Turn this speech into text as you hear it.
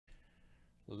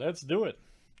Let's do it.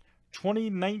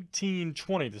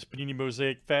 2019-20, this Panini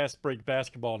Mosaic Fast Break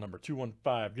Basketball number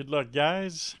 215. Good luck,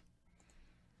 guys.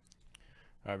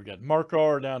 All right, we got Mark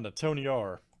R down to Tony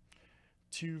R.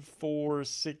 2, 4,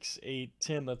 6, 8,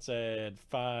 10. Let's add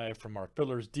 5 from our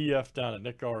fillers. DF down to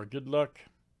Nick R. Good luck.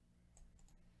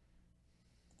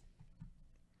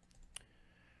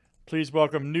 Please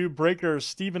welcome new breaker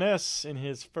Stephen S. in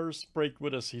his first break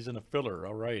with us. He's in a filler.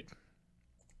 All right.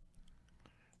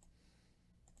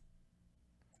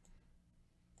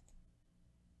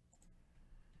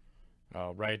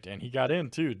 All right, and he got in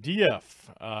too.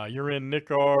 DF, you're in.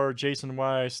 Nick R, Jason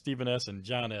Y, Stephen S, and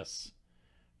John S.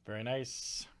 Very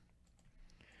nice.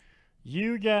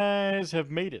 You guys have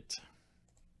made it.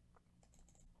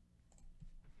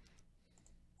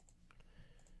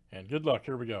 And good luck.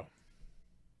 Here we go.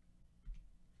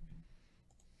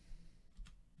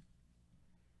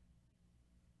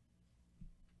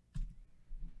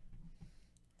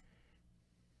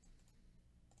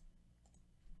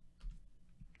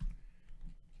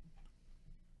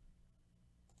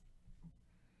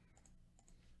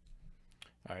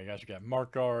 All right, guys, we got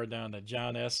Mark R down to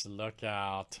John S. Look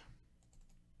out.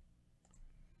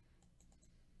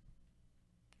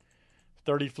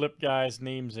 30 flip guys,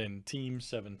 names and teams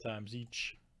 7 times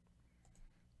each.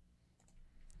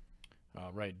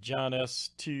 All right, John S.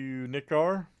 to Nick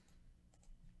R.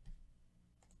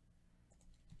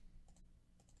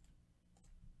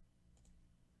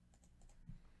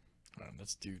 All right,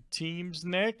 let's do teams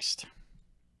next.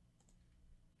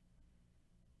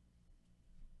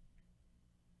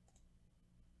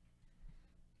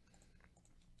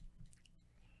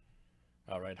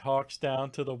 All right, Hawks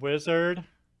down to the Wizard.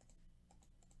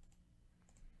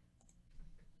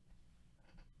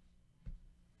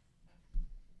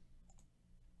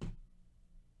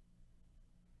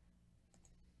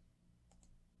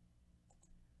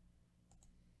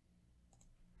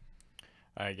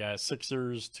 All right, guys,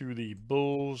 Sixers to the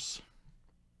Bulls.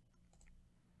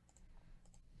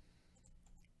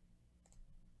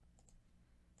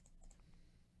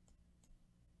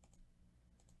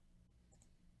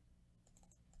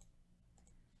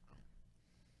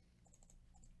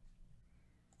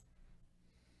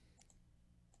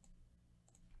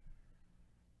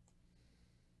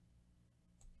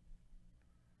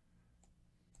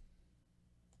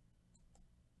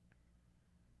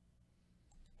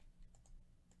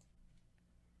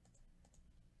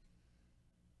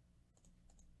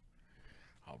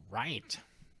 All right.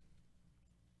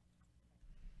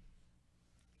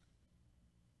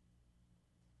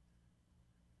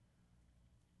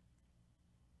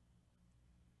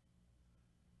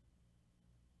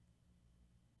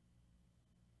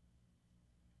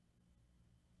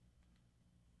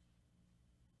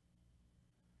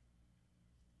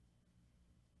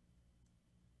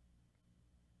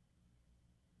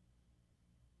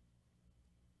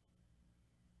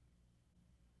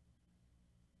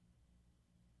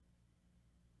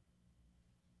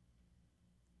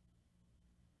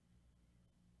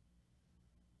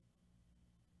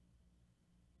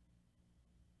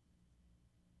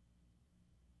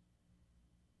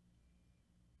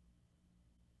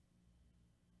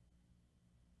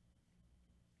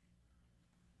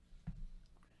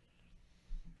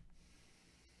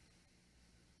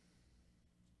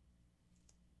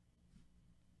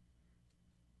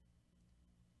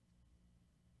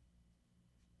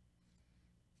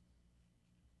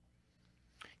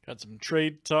 Got some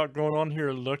trade talk going on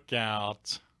here. Look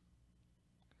out.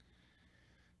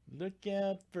 Look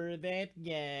out for that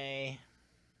guy.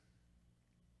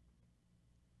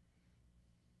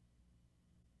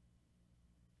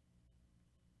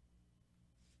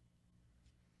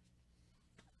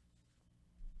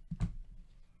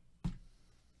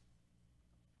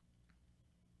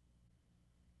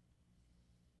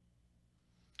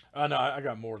 No, I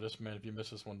got more of this, man. If you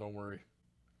miss this one, don't worry.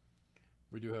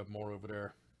 We do have more over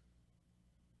there.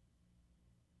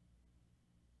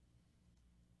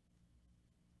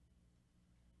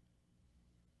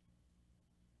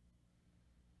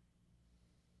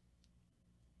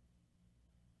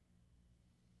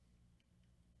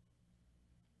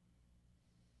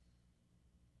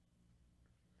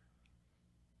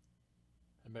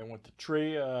 Anybody want to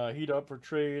trade, heat up for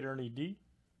trade, Ernie D?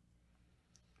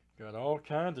 Got all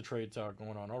kinds of trade talk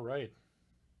going on. All right.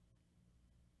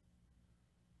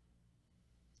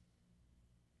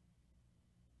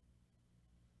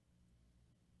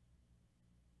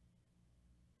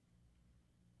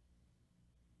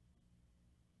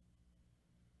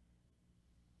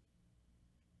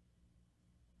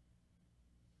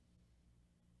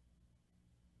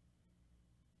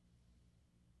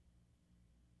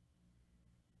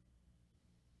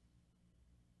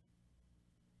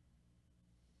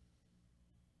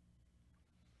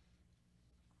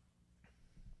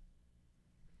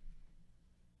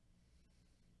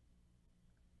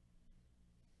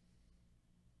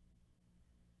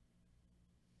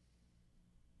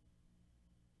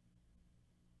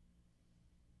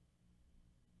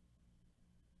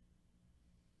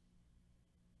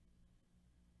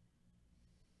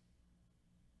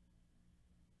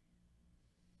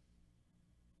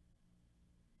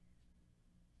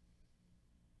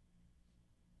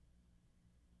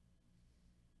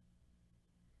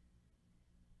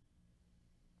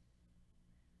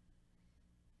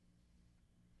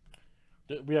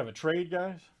 We have a trade,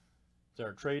 guys? Is there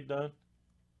a trade done?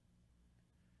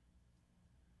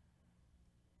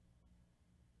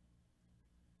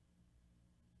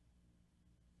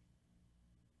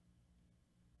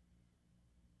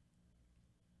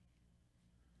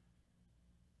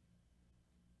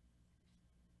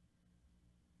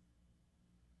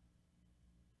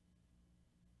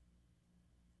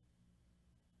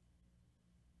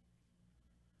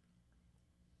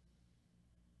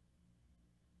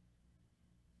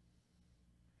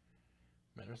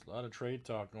 Man, there's a lot of trade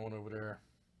talk going over there.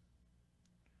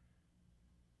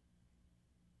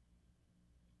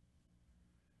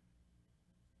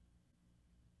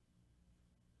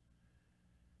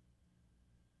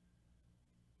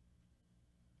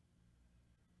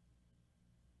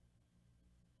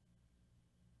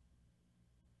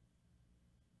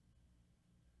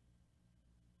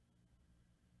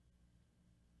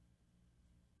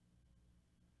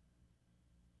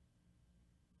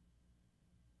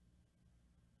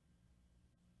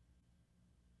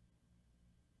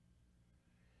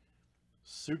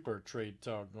 Super trade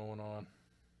talk going on.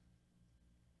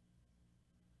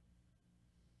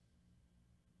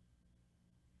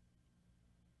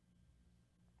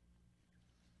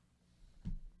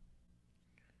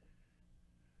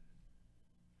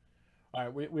 All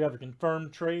right, we have a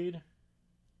confirmed trade.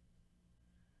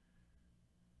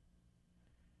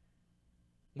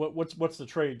 What's the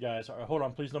trade, guys? All right, hold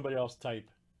on, please. Nobody else type.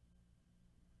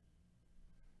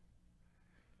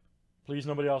 Please,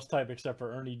 nobody else type except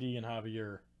for Ernie D and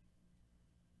Javier.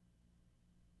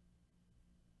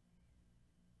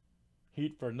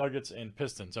 Heat for Nuggets and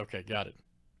Pistons. Okay, got it.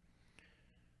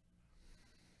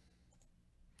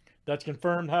 That's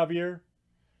confirmed, Javier.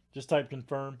 Just type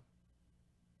confirm.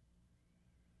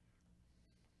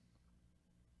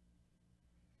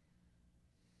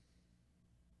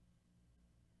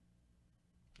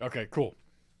 Okay, cool.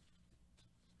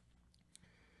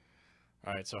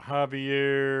 All right, so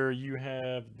Javier, you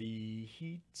have the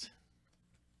Heat.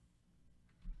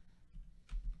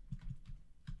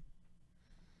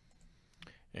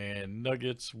 And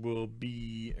Nuggets will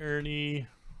be Ernie.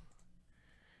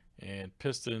 And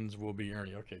Pistons will be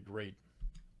Ernie. Okay, great.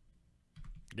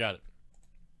 Got it.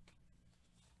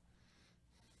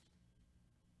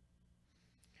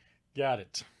 Got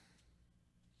it.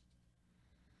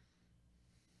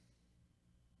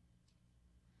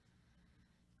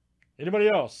 Anybody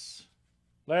else?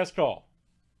 Last call.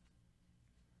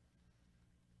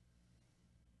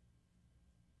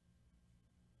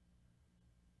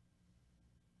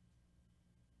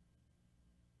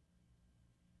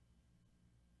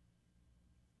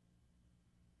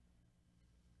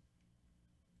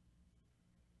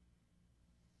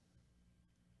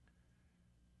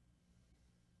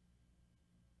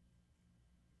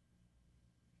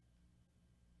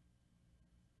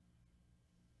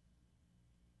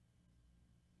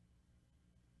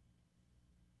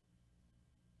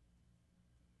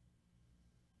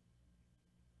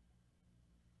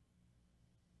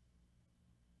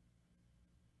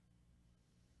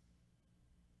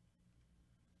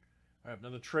 I have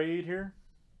another trade here.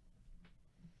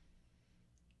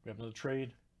 We have another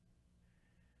trade.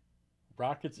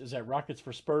 Rockets, is that Rockets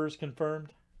for Spurs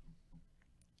confirmed?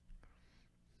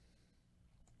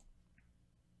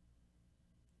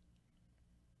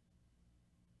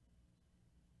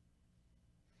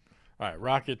 All right,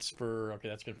 Rockets for, okay,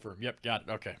 that's confirmed. Yep, got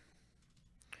it. Okay.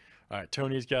 All right,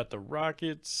 Tony's got the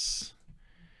Rockets.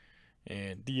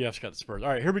 And DF's got the Spurs. All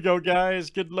right, here we go, guys.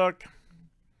 Good luck.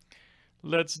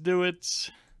 Let's do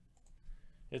it.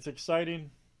 It's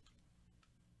exciting.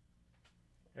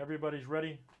 Everybody's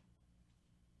ready.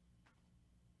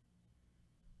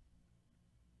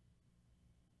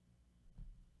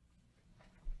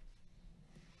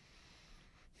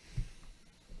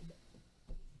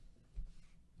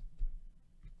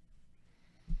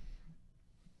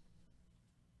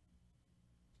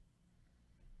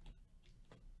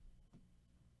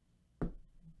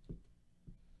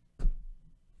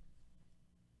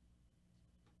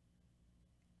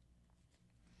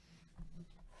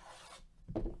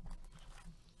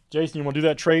 Jason, you want to do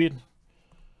that trade?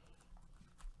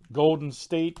 Golden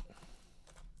State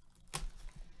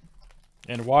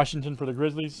and Washington for the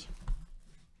Grizzlies.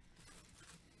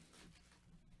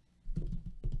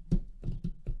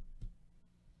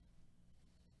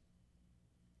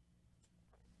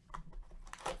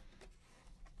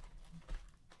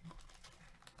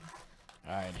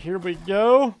 All right, here we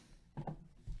go.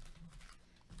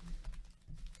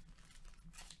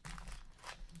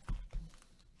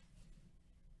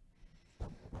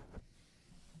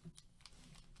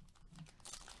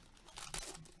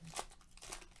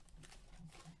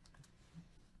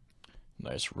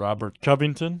 Nice Robert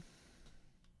Covington.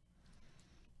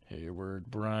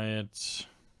 Hayward Bryant.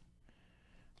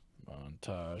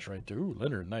 Montage right there. Ooh,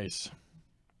 Leonard, nice.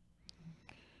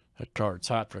 That card's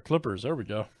hot for Clippers. There we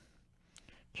go.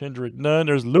 Kendrick Nunn.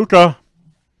 There's Luka.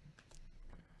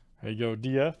 There you go,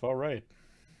 DF. All right.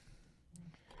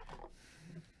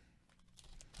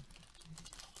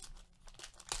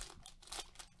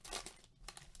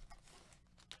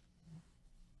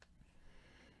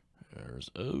 There's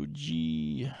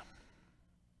OG.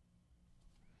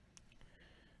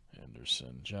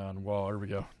 Anderson. John Wall. There we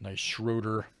go. Nice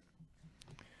Schroeder.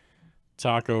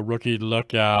 Taco rookie.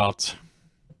 Look out.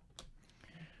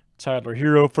 Tyler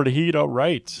Hero for the Heat. All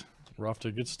right. We're off to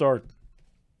a good start.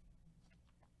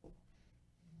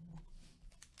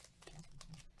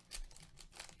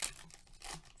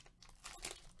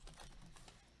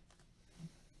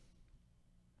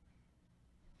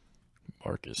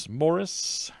 Marcus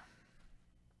Morris.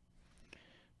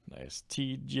 Nice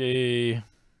TJ.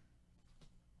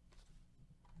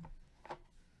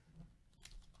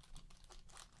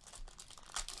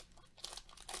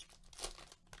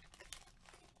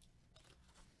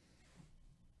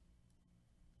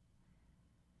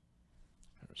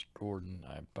 There's Gordon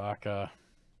Ibaka.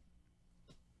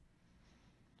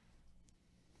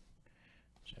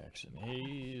 Jackson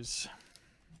Hayes.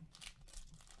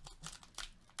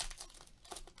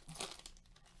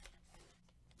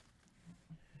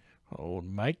 Old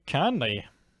Mike Conley.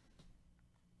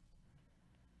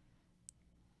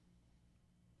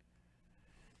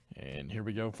 And here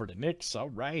we go for the Knicks. All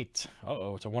right.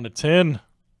 Uh-oh, it's a 1/10.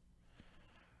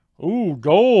 Ooh,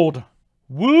 gold.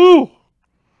 Woo!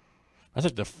 That's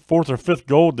like the 4th or 5th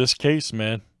gold this case,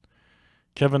 man.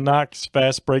 Kevin Knox,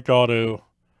 fast break auto.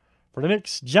 For the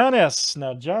Knicks, John S.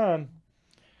 Now, John,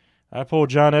 I pulled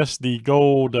John S. the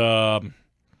gold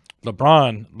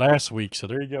LeBron last week. So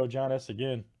there you go, John S.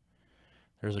 again.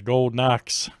 There's a gold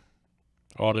Knox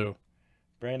auto.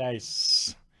 Very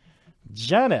nice.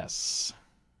 John S.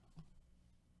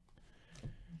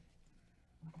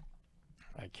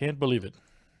 I can't believe it.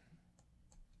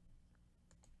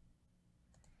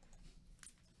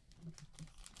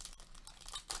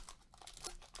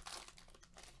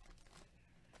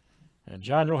 And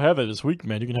John, you'll have it this week,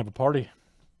 man. You can have a party.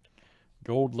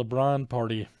 Gold LeBron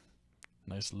party.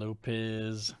 Nice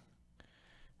Lopez.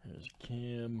 There's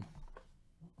Kim.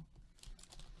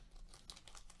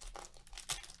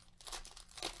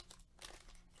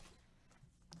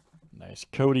 Nice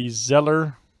Cody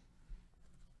Zeller.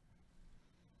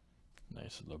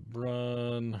 Nice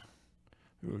LeBron.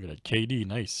 Ooh, look at that KD.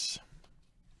 Nice.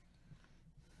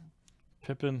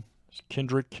 Pippen. There's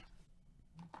Kendrick.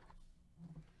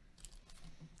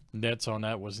 Nets on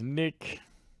that was Nick.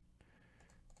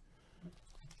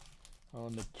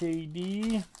 On the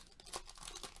KD.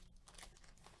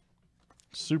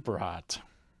 Super hot.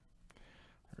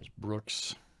 There's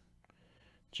Brooks.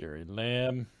 Jerry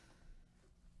Lamb.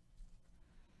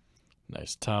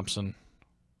 Nice Thompson.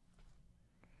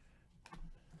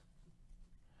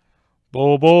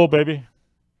 Bull, baby.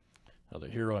 Another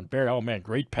Hero and Barrett. Oh, man,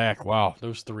 great pack. Wow,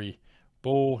 those three.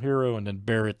 Bull, Hero, and then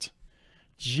Barrett.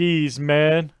 Jeez,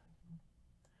 man.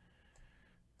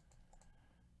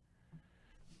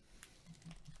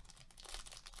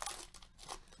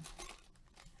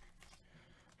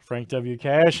 Frank W.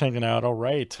 Cash hanging out. All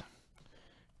right.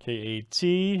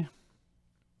 KAT.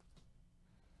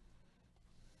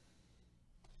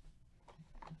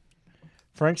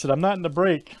 Frank said, I'm not in the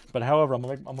break, but however, I'm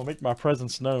gonna make my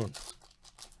presence known.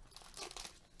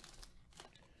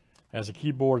 As a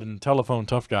keyboard and telephone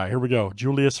tough guy. Here we go.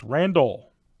 Julius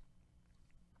Randle.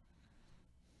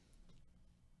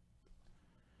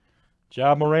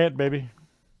 Ja Morant, baby.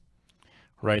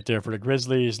 Right there for the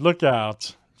Grizzlies. Look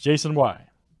out. Jason Y.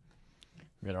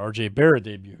 We got RJ Barrett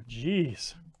debut.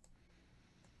 Jeez.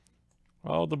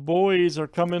 All the boys are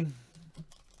coming.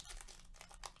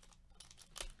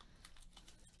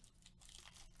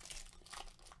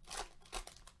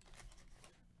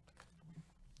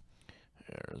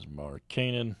 There's Mark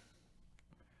Cannon.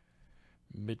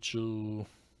 Mitchell.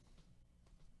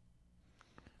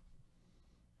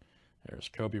 There's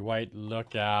Kobe White.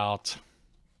 Look out.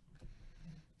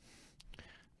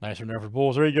 Nice one there for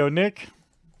Bulls. There you go, Nick.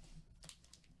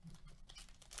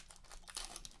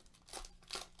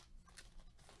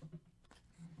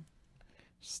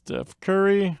 Steph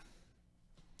Curry.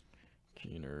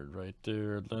 Keenard right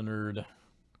there. Leonard.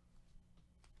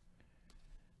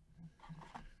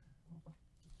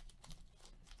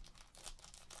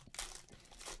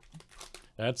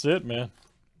 That's it, man.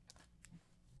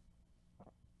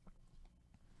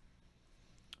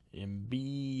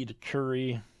 Embiid,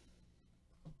 Curry.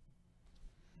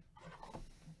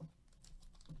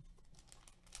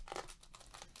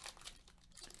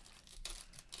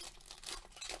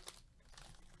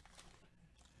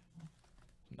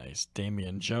 Nice.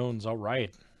 Damian Jones. All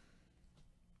right.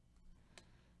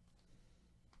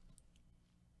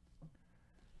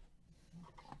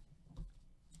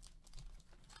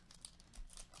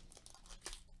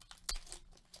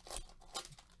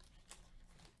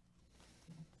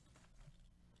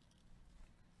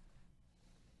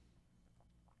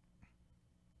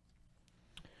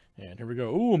 And here we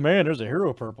go. Ooh, man, there's a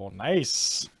hero purple.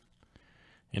 Nice.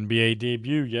 NBA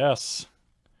debut, yes.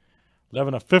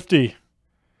 11/50.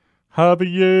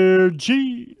 Javier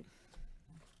G.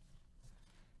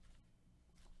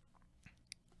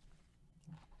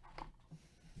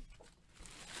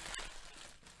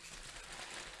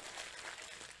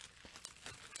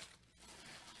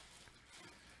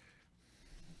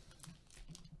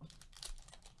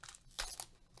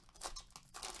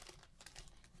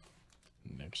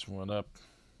 Next one up.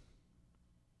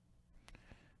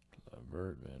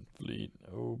 Levert, Van Fleet,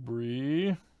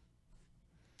 Aubrey.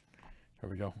 Here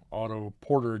we go. Otto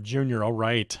Porter Jr. All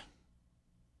right.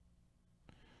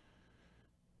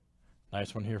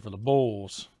 Nice one here for the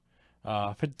Bulls.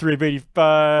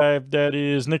 53/85. That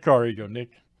is Nick R. Here you go,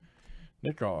 Nick.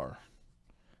 Nick R.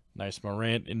 Nice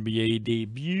Morant NBA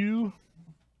debut.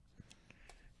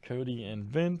 Cody and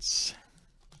Vince.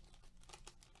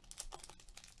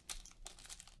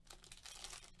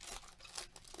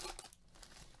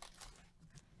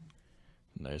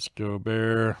 Nice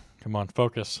Gobert. Come on,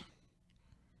 focus.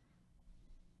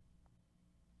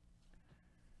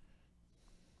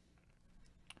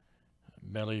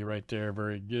 Melly right there,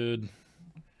 very good.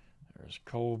 There's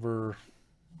Culver.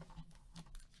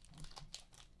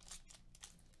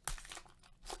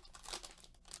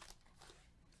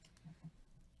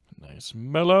 Nice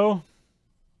Mello.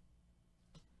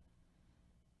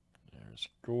 There's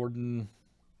Gordon.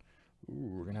 Ooh,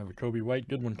 we're going to have a Kobe White.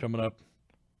 Good one coming up.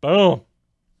 Boom.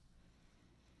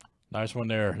 Nice one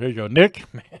there. There you go,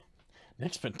 Nick. Man,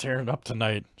 Nick's been tearing it up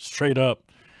tonight. Straight up.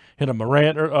 Hit a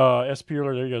Morant or SP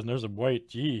earlier. There you go. And there's a White.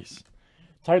 Jeez.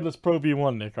 Titleist Pro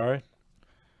V1, Nick. All right.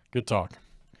 Good talk.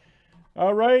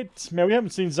 All right, man. We haven't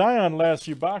seen Zion last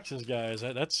few boxes, guys.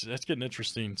 That's getting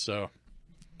interesting. So,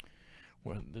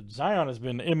 well, Zion has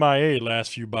been MIA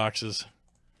last few boxes.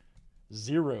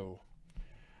 0.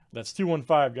 That's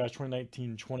 215, guys.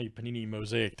 2019-20 Panini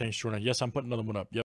Mosaic. Thanks, Jordan. Yes, I'm putting another one up. Yep.